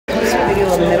to do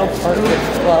a middle part with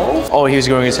flow. Oh, he was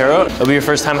growing his hair out? It'll be your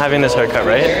first time having this haircut,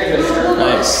 right?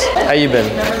 Nice. How you been?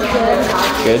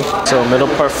 Good. So middle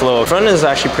part flow. Front is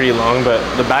actually pretty long, but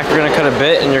the back you're gonna cut a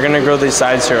bit and you're gonna grow these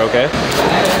sides here, okay?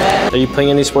 Are you playing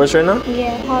any sports right now?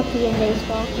 Yeah, hockey and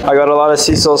baseball. I got a lot of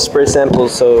sea salt spray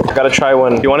samples, so I gotta try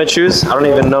one. You wanna choose? I don't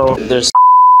even know. There's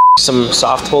some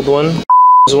soft hold one,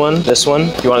 this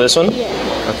one. You want this one?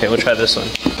 Yeah. Okay, we'll try this one.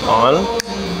 On.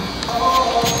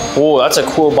 Oh, that's a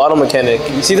cool bottle mechanic.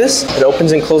 You see this? It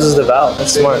opens and closes the valve.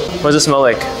 That's smart. What does it smell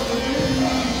like?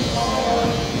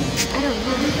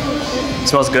 It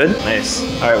smells good? Nice.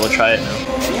 All right, we'll try it now.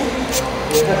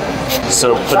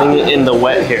 So putting it in the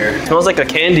wet here. It smells like a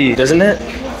candy, doesn't it?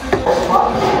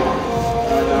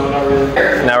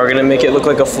 Now we're gonna make it look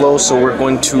like a flow, so we're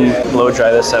going to blow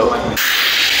dry this out.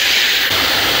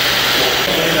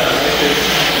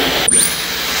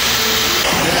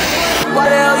 What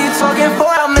the hell you talking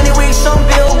for? How many weeks on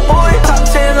Billboard? Top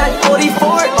 10 like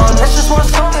 44. That's just one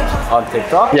song. On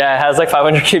TikTok? Yeah, it has like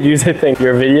 500K views, I think.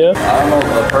 Your video? I don't know,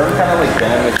 the perm kind of like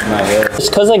damaged my hair. It's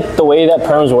because like the way that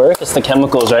perms work, it's the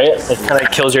chemicals, right? It kind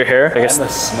of kills your hair. I guess. And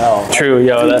the smell. True,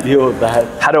 yo. How do you deal with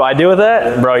that? How do I deal with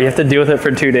that? Bro, you have to deal with it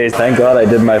for 2 days. Thank God I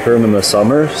did my perm in the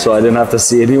summer, so I didn't have to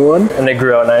see anyone. And they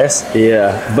grew out nice.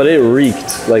 Yeah, but it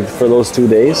reeked like for those 2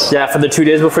 days. Yeah, for the 2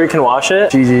 days before you can wash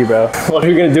it. GG, bro. What are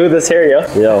you gonna do with this hair, yo?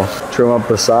 Yo, trim up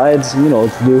the sides, you know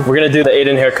what to do. We're gonna do the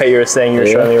Aiden haircut you were saying you were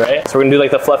showing me, right? So we're gonna do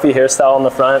like the fluffy hairstyle on the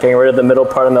front, getting rid of the middle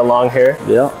part and the long hair.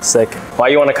 Yeah. Sick. Why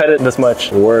you wanna cut it this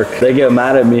much? Work. They get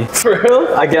mad at me. For real?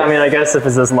 I mean, I guess if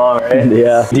it's this long, right?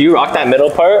 Yeah. Do you rock that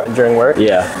middle part during work?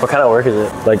 Yeah. What kind of work is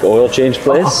it? Like oil change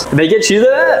place. They get you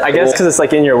that? I guess because it's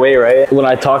like in your way, right? When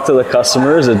I talk to the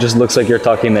customers, it just looks like you're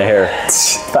tucking the hair.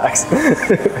 Facts.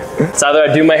 It's either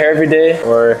I do my hair every day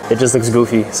or it just looks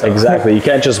goofy. So. Exactly. You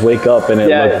can't just wake up and it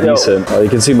look decent. You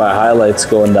can see my highlights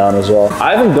going down as well.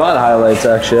 I haven't got highlights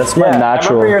actually. That's my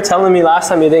natural. I remember you were telling me last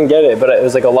time you didn't get it, but it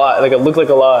was like a lot. Like it looked like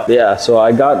a lot. Yeah, so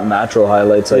I got natural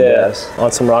highlights, I guess.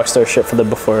 On some rockstar shit for the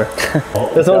before.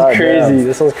 This one's crazy. Damn.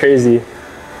 This one's crazy.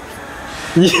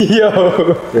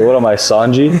 Yo. What am I,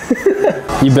 Sanji?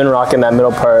 You've been rocking that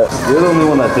middle part. You're the only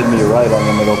one that did me right on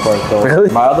the middle part though.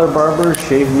 Really? My other barber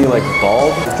shaved me like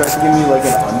bald. He tried to give me like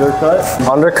an undercut.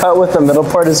 Undercut with the middle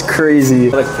part is crazy.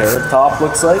 What a carrot top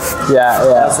looks like. Yeah.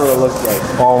 That's what it looked like.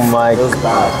 Oh my. It was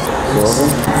bad.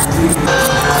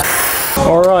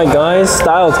 Alright guys,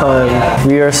 style time.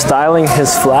 We are styling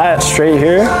his flat straight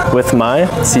here with my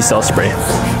sea salt spray.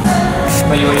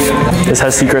 This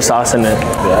has secret sauce in it.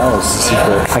 Yeah, it was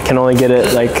secret. I can only get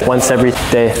it like once every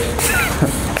day.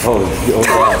 Oh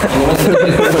wow.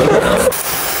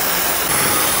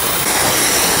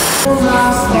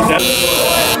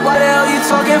 What the hell you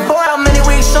talking for? How many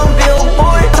weeks on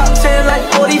Billboard? Top 10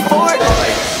 like 44.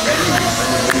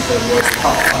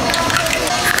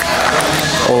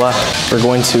 Hola, we're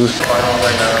going to.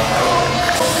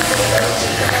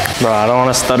 Bro, I don't want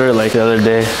to stutter like the other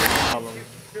day.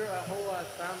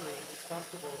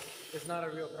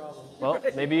 Well,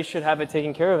 maybe you should have it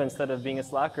taken care of instead of being a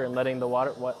slacker and letting the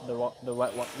water, no.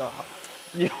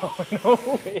 Yo,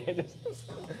 no way.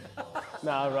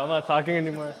 Nah, bro, I'm not talking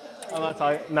anymore. I'm not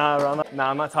talking, nah, bro,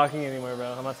 I'm not talking anymore,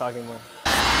 bro. I'm not talking anymore.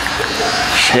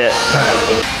 Shit.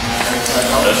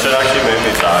 That shit actually made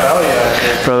me die. Hell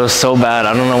yeah. Bro, it was so bad.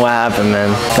 I don't know what happened,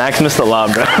 man. Max missed a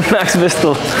lot, bro. Max missed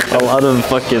a lot of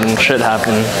fucking shit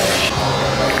happened.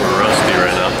 We're rusty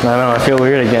right now. I know, I feel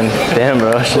weird again. Damn,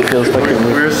 bro, shit feels fucking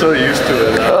weird. We're so used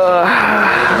to it now.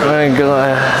 Oh my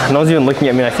god. No one's even looking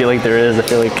at me. I feel like there is. I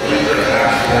feel like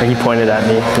he pointed at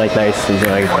me. Like, nice. He's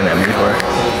like pointed at me before.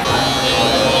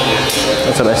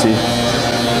 That's what I see.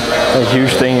 A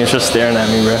huge thing is just staring at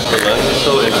me, bro. The lens is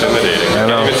so intimidating. I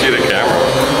can't even see the camera.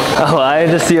 Oh, I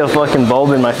just see a fucking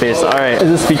bulb in my face. Alright, is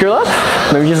the speaker loud?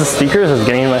 Maybe just the speakers is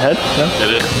getting in my head? No?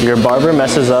 It is. Your barber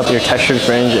messes up your textured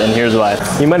fringe, and here's why.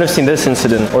 You might have seen this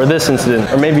incident, or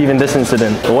maybe even this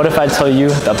incident. But what if I tell you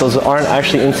that those aren't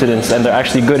actually incidents, and they're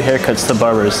actually good haircuts to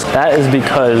barbers? That is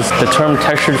because the term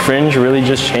textured fringe really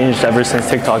just changed ever since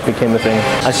TikTok became a thing.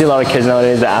 I see a lot of kids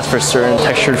nowadays that ask for certain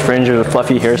textured fringe or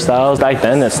fluffy hairstyles. Back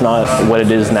then, it's not what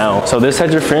it is now. So this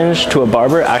textured fringe to a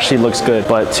barber actually looks good,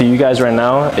 but to you guys right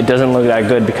now, it doesn't look that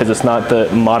good because it's not the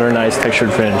modernized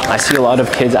textured fringe. I see a lot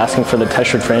of kids asking for the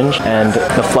textured fringe and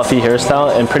the fluffy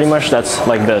hairstyle, and pretty much that's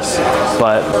like this,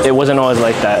 but it wasn't always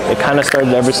like that. It kind of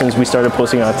started ever since we started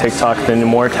posting on TikTok, then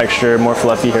more texture, more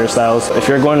fluffy hairstyles. If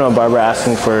you're going to a barber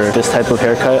asking for this type of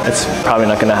haircut, it's probably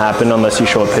not going to happen unless you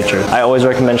show a picture. I always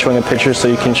recommend showing a picture so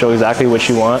you can show exactly what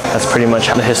you want. That's pretty much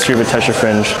the history of a textured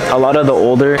fringe. A lot of the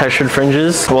older textured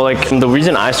fringes, well, like the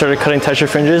reason I started cutting textured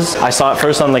fringes, I saw it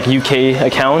first on like UK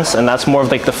accounts, and that's that's more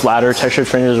of like the flatter textured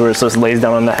fringes where it just lays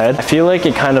down on the head. I feel like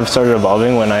it kind of started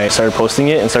evolving when I started posting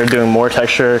it and started doing more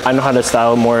texture. I know how to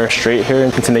style more straight here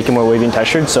and to make it more wavy and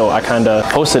textured, so I kind of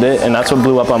posted it, and that's what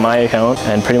blew up on my account.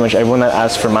 And pretty much everyone that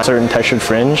asked for my certain textured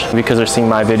fringe, because they're seeing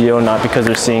my video, not because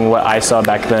they're seeing what I saw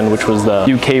back then, which was the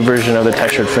UK version of the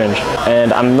textured fringe.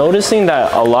 And I'm noticing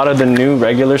that a lot of the new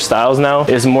regular styles now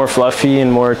is more fluffy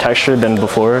and more textured than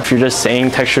before. If you're just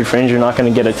saying textured fringe, you're not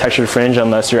going to get a textured fringe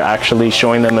unless you're actually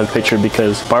showing them a picture,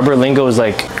 because barber lingo is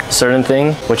like certain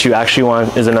thing, what you actually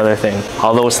want is another thing,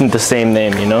 although it's not the same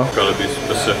name, you know? Gotta be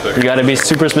specific. You gotta be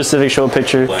super specific, show a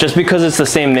picture. Just because it's the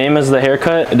same name as the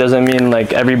haircut, it doesn't mean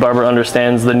like every barber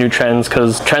understands the new trends,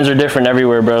 because trends are different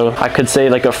everywhere, bro. I could say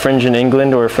like a fringe in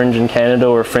England or a fringe in Canada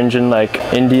or a fringe in like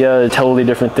India, totally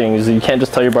different things. You can't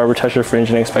just tell your barber textured fringe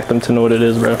and expect them to know what it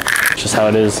is, bro. It's just how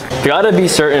it is. You gotta be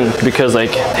certain, because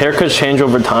like haircuts change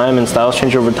over time and styles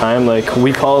change over time. Like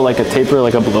we call it like a taper,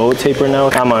 like a blowout taper now.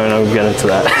 I'm not gonna get into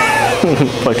that.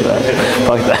 Fuck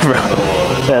that, bro.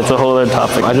 That's a whole other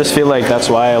topic. I just feel like that's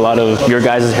why a lot of your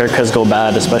guys' haircuts go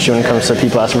bad, especially when it comes to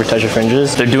people asking for textured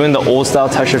fringes. They're doing the old style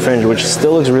textured fringe, which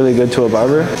still looks really good to a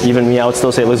barber. Even me, I would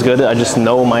still say it looks good. I just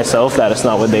know myself that it's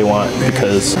not what they want,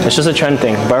 because it's just a trend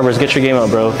thing. Barbers, get your game up,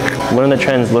 bro. Learn the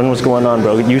trends, learn what's going on,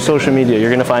 bro. Use social media.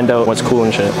 You're gonna find out what's cool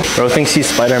and shit. Bro thinks he's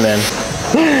Spider-Man.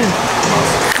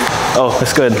 Oh,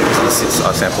 it's good. This is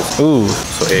samples. Ooh.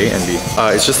 So A and B.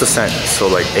 It's just the scent. So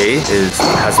like A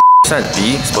has the scent.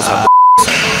 B is supposed to have the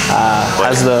scent.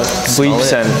 Has the bleep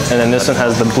scent, and then this one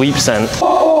has the bleep scent.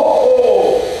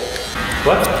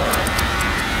 What?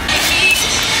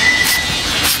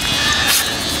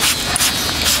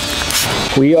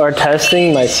 We are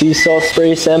testing my sea salt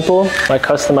spray sample, my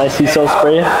customized sea salt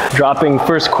spray, dropping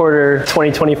first quarter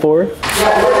 2024.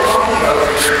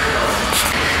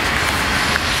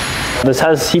 This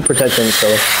has heat protection, so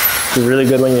it's really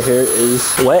good when your hair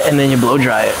is wet, and then you blow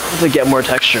dry it to get more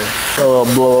texture. A little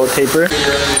blowout taper.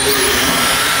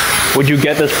 Would you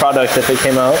get this product if it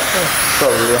came out?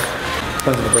 Probably, yeah.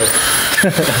 Depends on the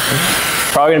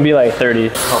price. Probably gonna be like 30.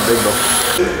 How big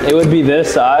though? It would be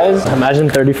this size. Imagine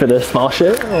 30 for this small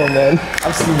shit. Oh man.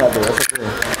 I've seen that though, that's okay.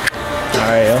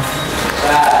 Alright, yo.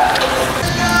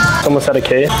 Almost at a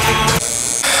K.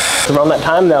 It's around that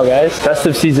time now, guys.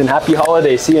 Festive season, happy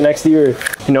holiday. See you next year.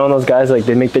 You know, when those guys like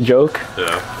they make the joke?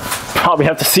 Yeah. Probably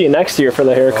have to see you next year for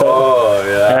the haircut. Oh,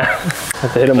 yeah.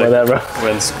 Have to hit him with that, bro.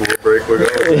 When school break, we're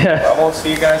going. Yeah. I won't see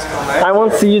you guys till next. I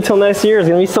won't see you till next year. It's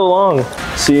gonna be so long.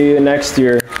 See you next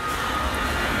year.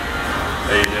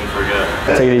 Hey, you didn't forget.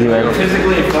 Take it easy, man.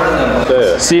 Physically in front of them.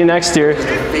 Yeah. See you next year.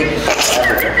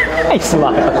 Hey,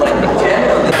 smile.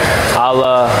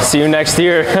 I'll see you next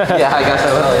year. Yeah, I guess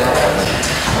I will, yeah.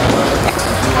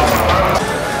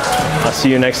 I'll see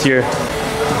you next year.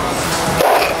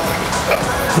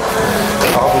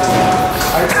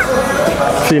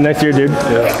 See you next year, dude.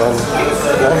 Yeah,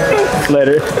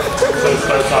 Later.